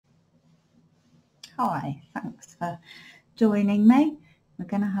Hi, thanks for joining me. We're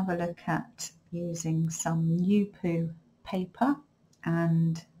going to have a look at using some Yupo paper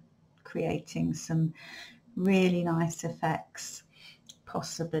and creating some really nice effects,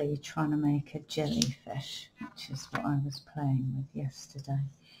 possibly trying to make a jellyfish, which is what I was playing with yesterday.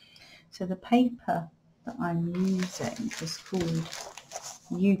 So the paper that I'm using is called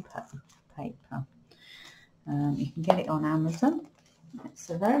Yupo paper. You can get it on Amazon. It's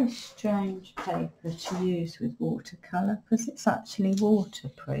a very strange paper to use with watercolour because it's actually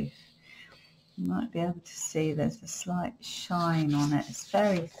waterproof. You might be able to see there's a slight shine on it. It's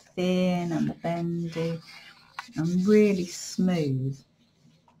very thin and bendy and really smooth,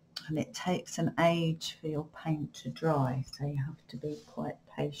 and it takes an age for your paint to dry, so you have to be quite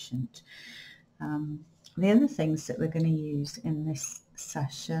patient. The other things that we're going to use in this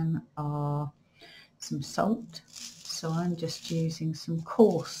session are some salt. So I'm just using some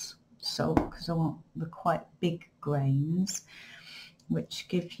coarse salt because I want the quite big grains, which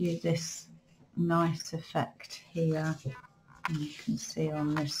give you this nice effect here. And you can see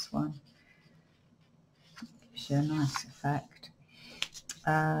on this one, it gives you a nice effect.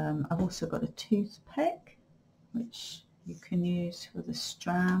 I've also got a toothpick, which you can use for the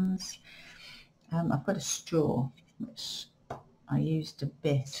strands. I've got a straw, which I used a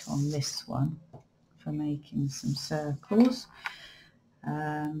bit on this one for making some circles.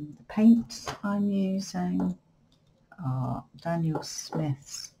 The paints I'm using are Daniel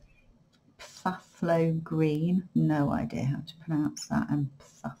Smith's Phthalo Green, no idea how to pronounce that, and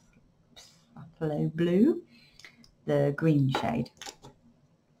Phthalo Blue, the green shade.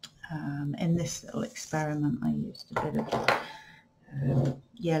 In this little experiment I used a bit of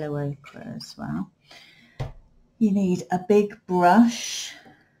yellow ochre as well. You need a big brush,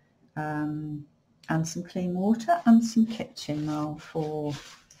 and some clean water and some kitchen roll for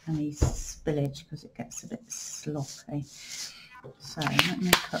any spillage because it gets a bit sloppy. So let me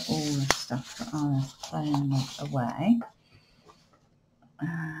put all the stuff that I was playing with away,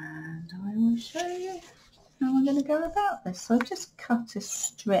 and I will show you how I'm going to go about this. So I've just cut a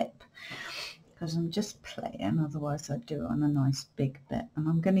strip because I'm just playing, otherwise I'd do it on a nice big bit, and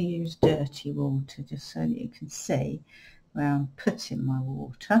I'm going to use dirty water just so that you can see where I'm putting my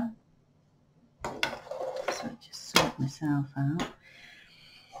water. So just sort myself out.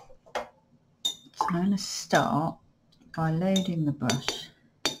 So I'm going to start by loading the brush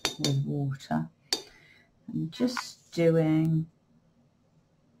with water and just doing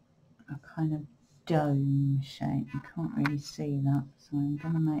a kind of dome shape. You can't really see that, so I'm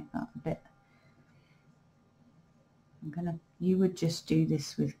going to make that a bit. You would just do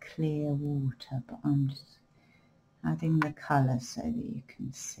this with clear water, but I'm just adding the colour so that you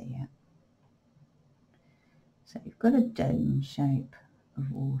can see it. So you've got a dome shape of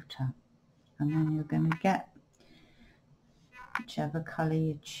water, and then you're going to get whichever colour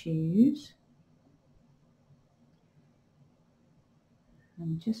you choose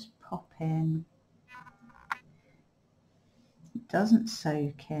and just pop in. It doesn't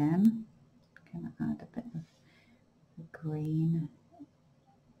soak in. I'm going to add a bit of the green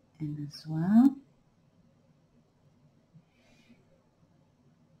in as well.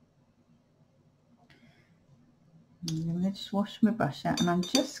 I'm going to just wash my brush out, and I'm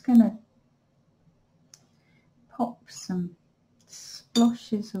just going to pop some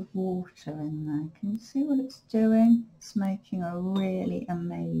splashes of water in there. Can you see what it's doing? It's making a really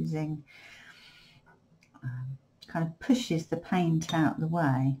amazing, kind of pushes the paint out the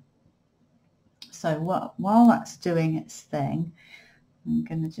way. So while that's doing its thing, I'm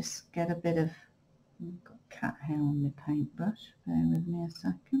going to just get a bit of, I've got cat hair on my paintbrush, bear with me a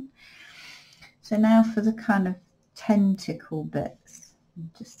second. So now for the kind of tentacle bits,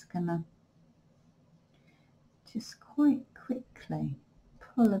 I'm just going to just quite quickly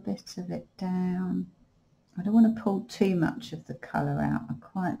pull a bit of it down. I don't want to pull too much of the colour out. I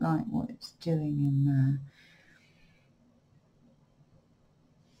quite like what it's doing in there.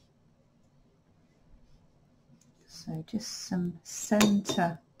 So just some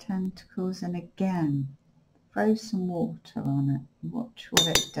centre tentacles, and again throw some water on it, watch what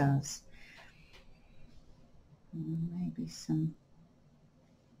it does. And maybe some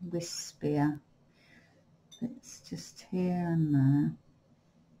wispier bits just here and there.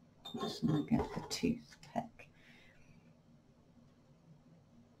 I'm just going to get the toothpick.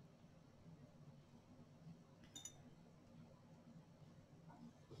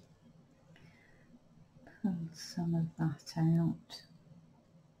 Pull some of that out.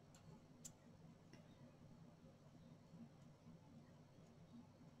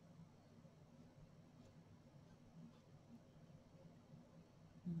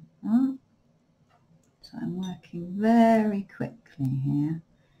 working very quickly here.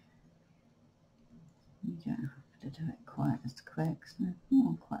 You don't have to do it quite as quick, so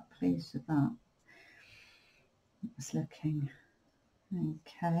I'm quite pleased with that. It's looking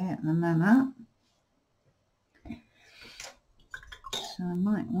okay at the minute. So I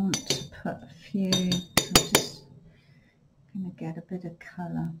might want to put a few, I'm just going to get a bit of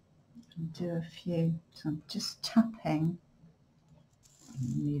colour and do a few. So I'm just tapping,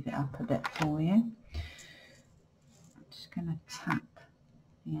 move it up a bit for you. I'm just going to tap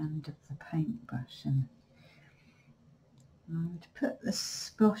the end of the paintbrush and I'm going to put the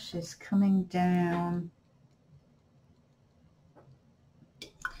sploshes coming down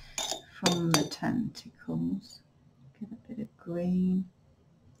from the tentacles. Get a bit of green.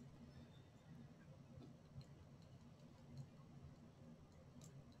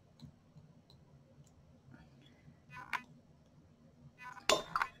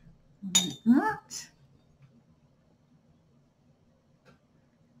 Like that.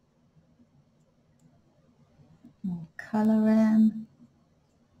 More colour in.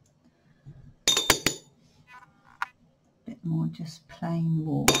 A bit more just plain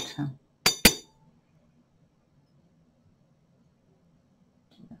water.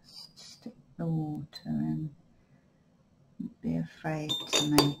 Just stick the water in. Don't be afraid to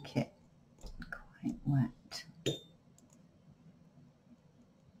make it quite wet.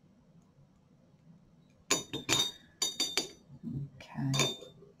 Okay.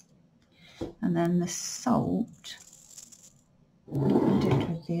 And then the salt, what I did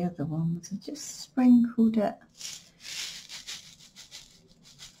with the other one was I just sprinkled it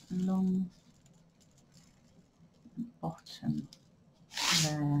along the bottom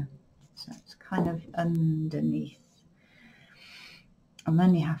there, so it's kind of underneath, and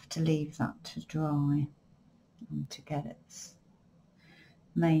then you have to leave that to dry and to get its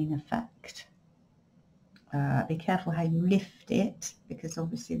main effect. Be careful how you lift it, because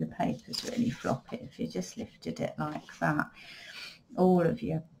obviously the paper's really floppy. If you just lifted it like that, all of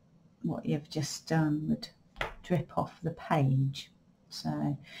what you've just done would drip off the page.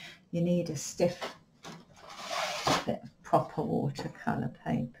 So you need a stiff bit of proper watercolour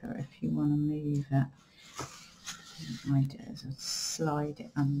paper if you want to move it. What I do is I slide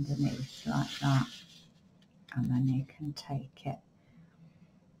it underneath like that, and then you can take it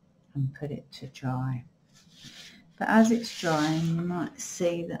and put it to dry. But as it's drying, you might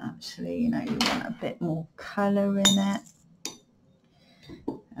see that actually, you know, you want a bit more colour in it.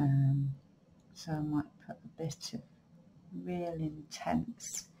 So I might put a bit of real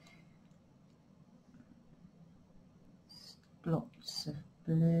intense blots of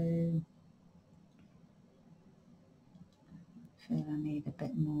blue. I feel I need a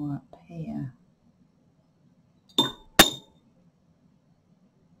bit more up here.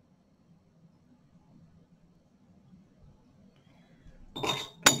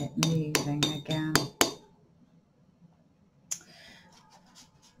 Get it moving again.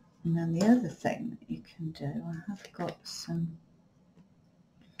 And then the other thing that you can do, I have got some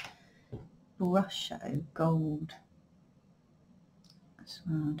Brusho gold as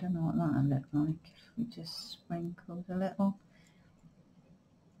well. I don't know what that would look like if we just sprinkled a little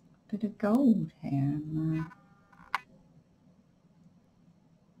bit of gold here and there.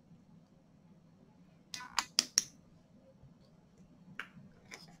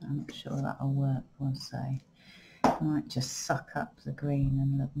 I'm not sure that'll work, we'll say. I might just suck up the green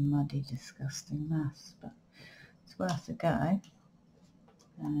and look muddy, disgusting mess, but it's worth a go.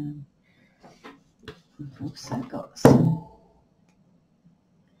 I've also got some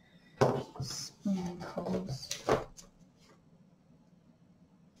sprinkles.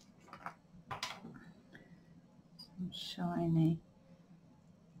 Some shiny.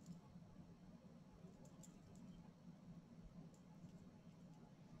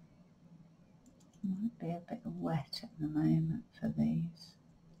 Might be a bit wet at the moment for these.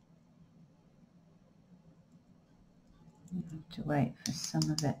 You have to wait for some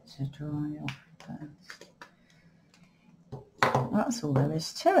of it to dry off first. That's all there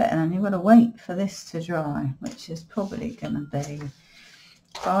is to it, and then you've got to wait for this to dry, which is probably going to be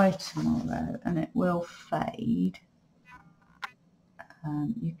by tomorrow, and it will fade.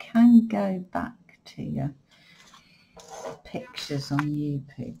 You can go back to your pictures on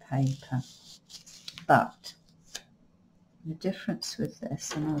Yupo paper, but the difference with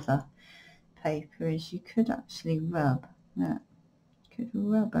this and other paper is you could actually rub a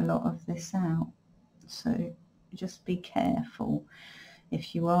lot of this out, so just be careful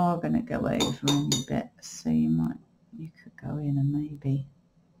if you are going to go over any bits. So you could go in and maybe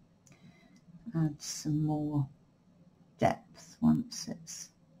add some more depth once it's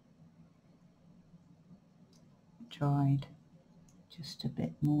dried, just a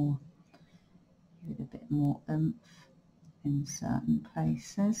bit more, give it a bit more oomph in certain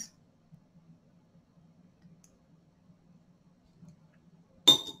places.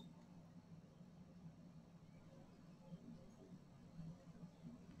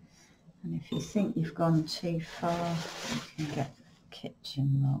 And if you think you've gone too far, you can get the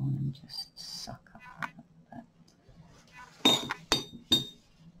kitchen roll and just suck up a little bit.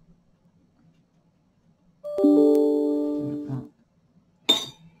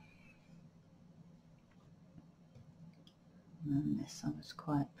 And this I was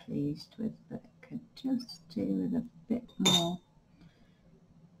quite pleased with, but could just do with a bit more,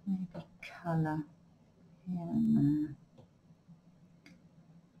 maybe colour here and there.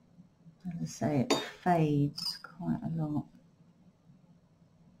 As I say, it fades quite a lot.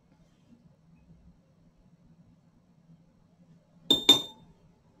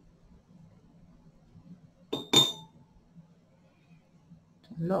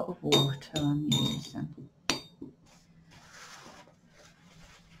 A lot of water I'm using.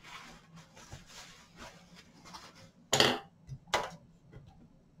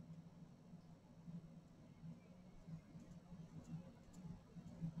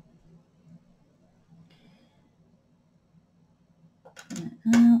 Pull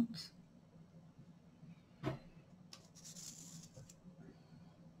it out.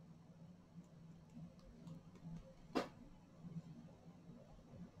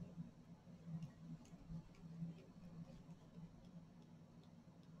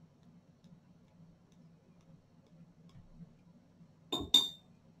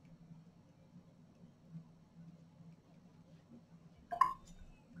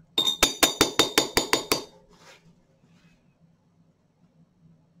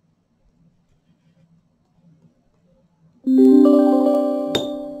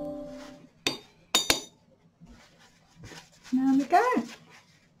 There we go.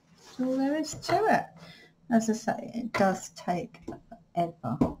 That's all there is to it. As I say, it does take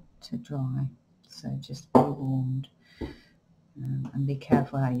forever to dry, so just be warned, and be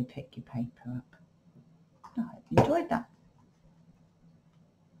careful how you pick your paper up. I hope you enjoyed that.